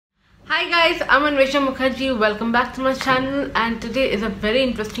Hi guys, I'm Anvesha Mukherjee. Welcome back to my channel, and today is a very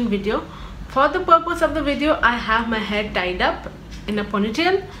interesting video. For the purpose of the video, I have my hair tied up in a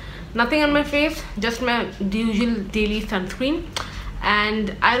ponytail, nothing on my face, just my usual daily sunscreen,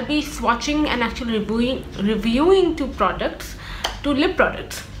 and I'll be swatching and actually reviewing two lip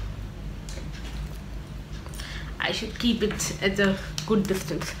products. I should keep it at a good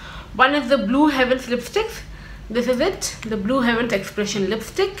distance. One is the Blue Heavens lipsticks. This is it, the Blue Heavens Expression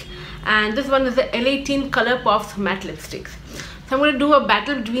lipstick, and this one is the Elle Color Pops matte lipsticks. So I'm going to do a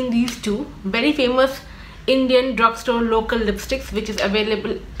battle between these two very famous Indian drugstore local lipsticks, which is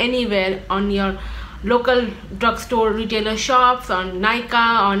available anywhere on your local drugstore retailer shops, on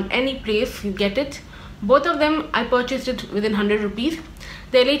Nykaa, on any place you get it. Both of them I purchased it within 100 rupees.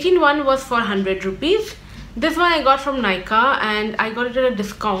 The Elle one was for 100 rupees. This one I got from Nykaa and I got it at a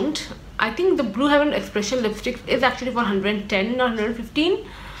discount. I think the Blue Heaven Expression lipstick is actually for 110 or 115,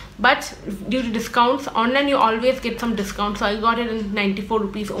 but due to discounts online you always get some discount, so I got it in 94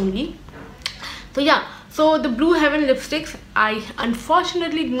 rupees only. So yeah, so the Blue Heaven lipsticks, I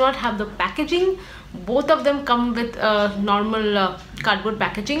unfortunately do not have the packaging. Both of them come with normal cardboard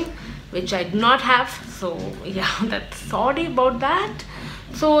packaging, which I do not have, so yeah, that's sorry about that.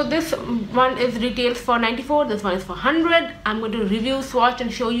 So this one is retails for 94, this one is for 100. I'm going to review, swatch and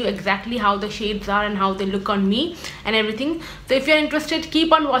show you exactly how the shades are and how they look on me and everything. So if you're interested,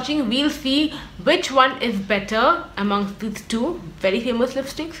 keep on watching. We'll see which one is better amongst these two very famous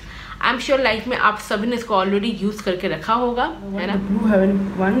lipsticks. I'm sure life में आप सभी ने इसको already use करके रखा होगा, है ना? Blue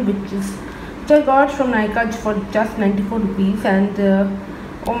Heaven one, which I got from Nykaa for just 94 rupees, and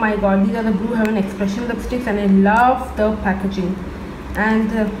oh my god, these are the Blue Heaven Expression lipsticks, and I love the packaging.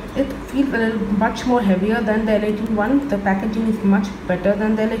 And it feels a little much more heavier than the Elle one. The packaging is much better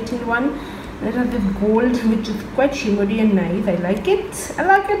than the Elle one. It has this gold which is quite shimmery and nice. I like it.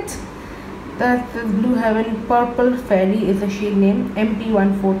 That's the Blue Heaven Purple Fairy is the shade name.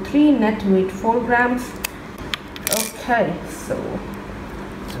 MP143, net weight 4 grams. Okay, so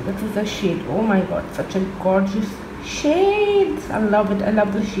this is the shade. Oh my god, such a gorgeous shade. I love it. I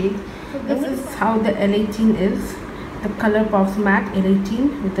love the shade. This is how the Elle is. The Color Pops matte Elle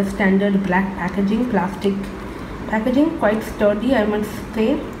with the standard black packaging, plastic packaging, quite sturdy I must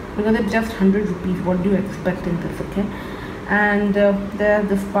say, because it's just 100 rupees. What do you expect in this, okay? And there's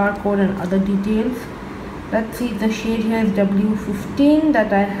this barcode and other details. Let's see, the shade here is W15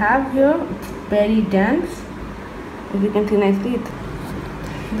 that I have here. It's very dense, as you can see nicely.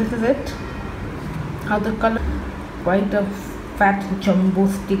 This is it, how the color, quite a fat jumbo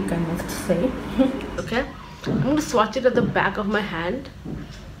stick I must say. Okay, I'm going to swatch it at the back of my hand.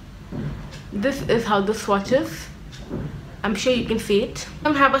 This is how the swatches. I'm sure you can see it.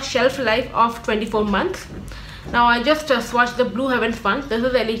 I have a shelf life of 24 months. Now I just swatched the Blue Heaven one. This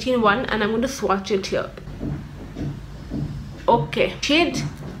is the Elle one, and I'm going to swatch it here. Okay, shade.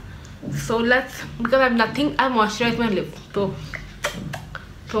 So let's, because I have nothing, I moisturize my lips.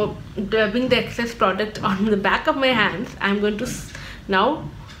 So dabbing the excess product on the back of my hands, I'm going to now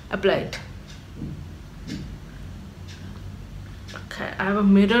apply it. Okay, I have a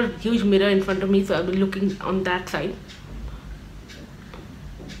mirror, huge mirror in front of me, so I'll be looking on that side.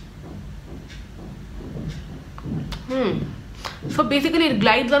 So basically it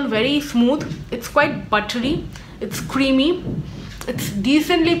glides on very smooth. It's quite buttery, it's creamy, it's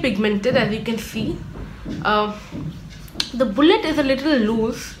decently pigmented, as you can see. The bullet is a little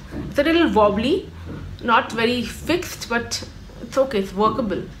loose, it's a little wobbly, not very fixed, but it's okay, it's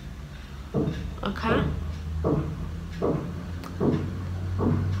workable. Okay,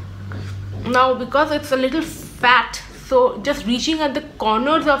 now because it's a little fat, so just reaching at the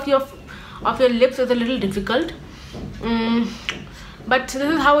corners of your lips is a little difficult. But this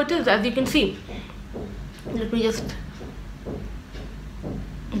is how it is, as you can see. Let me just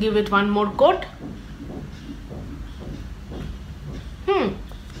give it one more coat.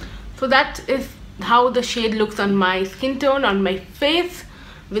 So that is how the shade looks on my skin tone, on my face.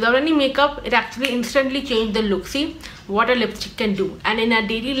 Without any makeup, it actually instantly changed the look. See what a lipstick can do. And in our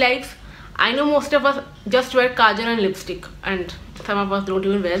daily life, I know most of us just wear kajal and lipstick, and some of us don't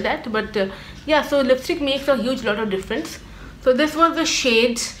even wear that, but yeah, so lipstick makes a huge lot of difference. So this was the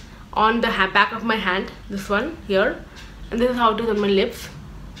shades on the back of my hand, this one here, and this is how it is on my lips.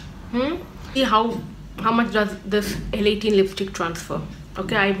 See how much does this Elle lipstick transfer.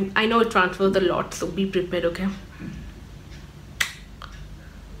 Okay, I know it transfers a lot, so be prepared, okay?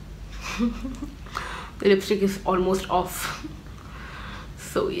 The lipstick is almost off.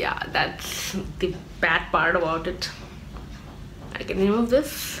 So yeah, that's the bad part about it. I can remove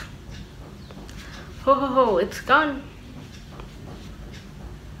this. Ho ho ho, it's gone.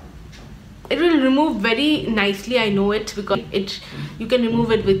 remove very nicely. I know it, because you can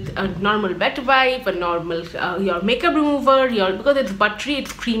remove it with a normal wet wipe, a normal your makeup remover, because it's buttery,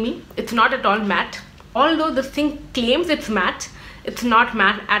 it's creamy, it's not at all matte. Although this thing claims it's matte, it's not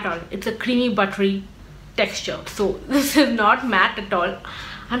matte at all. It's a creamy buttery texture, so this is not matte at all.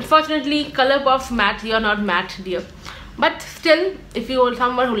 Unfortunately, Colourpop's matte, you're not matte, dear. But still, if you are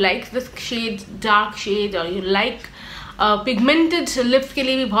someone who likes this shade, dark shade, or you like pigmented lips, के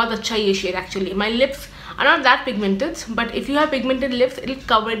लिए भी बहुत अच्छा ये shade actually. My lips are not that pigmented, but if you have pigmented lips, it will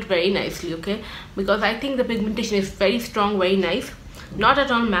cover it very nicely, okay? Because I think the pigmentation is very strong, very nice. Not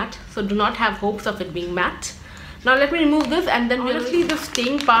at all matte, so do not have hopes of it being matte. Now let me remove this, and then honestly the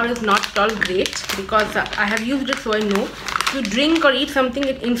staying power is not at all great, because I have used it, so I know. If you drink or eat something,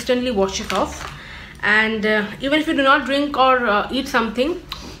 it instantly washes off. And even if you do not drink or eat something,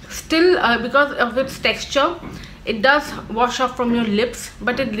 still because of its texture, it does wash off from your lips,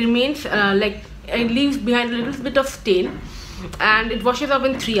 but it remains like it leaves behind a little bit of stain, and it washes off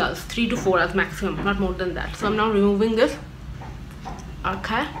in 3 hours, 3 to 4 hours maximum, not more than that. So I'm now removing this.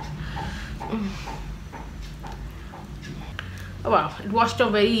 Okay. Oh, wow, it washed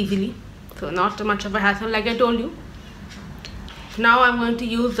off very easily, so not much of a hassle, like I told you. Now I'm going to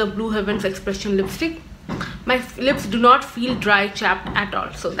use the Blue Heavens Expression lipstick. My lips do not feel dry, chapped at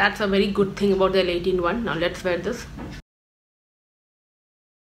all, so that's a very good thing about the Elle one. Now let's wear this.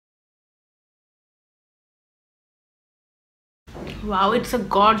 Wow, it's a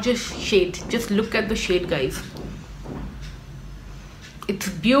gorgeous shade. Just look at the shade, guys. It's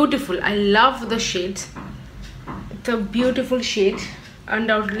beautiful. I love the shade. It's a beautiful shade,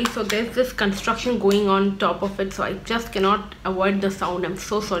 undoubtedly. So there's this construction going on top of it, so I just cannot avoid the sound. I'm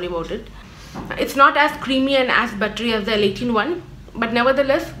so sorry about it. It's not as creamy and as buttery as the Elle one, but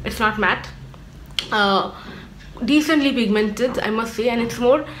nevertheless it's not matte. Decently pigmented, I must say, and it's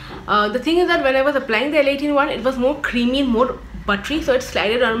more the thing is that when I was applying the Elle one, it was more creamy and more buttery, so it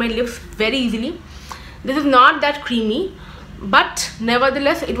slided on my lips very easily. This is not that creamy, but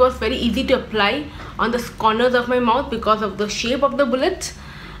nevertheless it was very easy to apply on the corners of my mouth because of the shape of the bullet.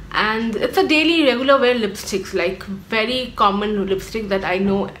 And it's a daily regular wear lipsticks, like very common lipstick that I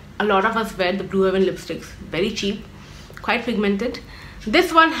know a lot of us wear, the Blue Heaven lipsticks. Very cheap, quite pigmented.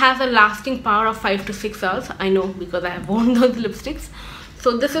 This one has a lasting power of 5 to 6 hours. I know, because I have worn those lipsticks.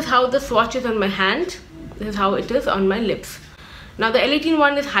 So this is how the swatch is on my hand. This is how it is on my lips. Now the Elle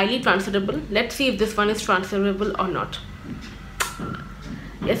one is highly transferable. Let's see if this one is transferable or not.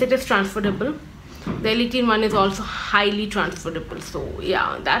 Yes, it is transferable. The Elle one is also highly transferable. So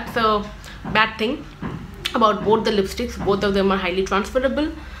yeah, that's a bad thing about both the lipsticks. Both of them are highly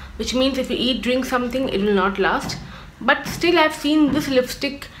transferable, which means if you eat, drink something, it will not last. But still, I've seen this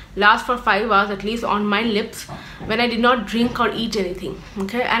lipstick last for 5 hours at least on my lips when I did not drink or eat anything.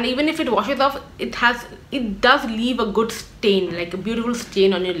 Okay, and even if it washes off, it does leave a good stain, like a beautiful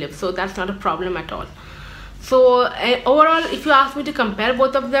stain on your lips. So that's not a problem at all. So overall, if you ask me to compare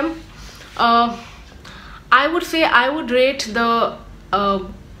both of them, I would say I would rate the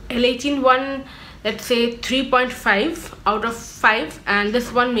Elle one, let's say 3.5 out of 5, and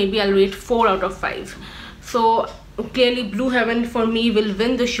this one maybe I'll rate 4 out of 5. So clearly Blue Heaven for me will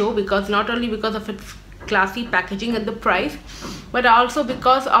win the show, because not only because of its classy packaging at the price, but also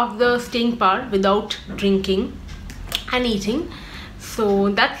because of the staying power without drinking and eating. So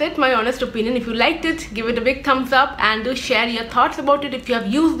that's it, my honest opinion. If you liked it, give it a big thumbs up, and do share your thoughts about it if you have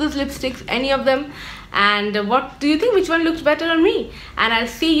used these lipsticks, any of them, and what do you think, which one looks better on me. And I'll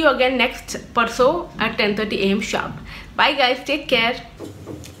see you again next Parso at 10:30 AM sharp. Bye guys, take care.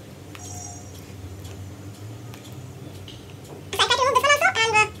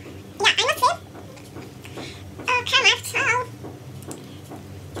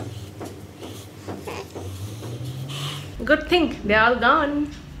 Good thing they're all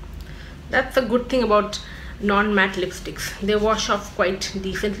gone. That's a good thing about non-matte lipsticks. They wash off quite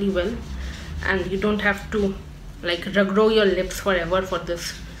decently well, and you don't have to like regrow your lips forever for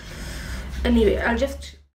this. Anyway, I'll just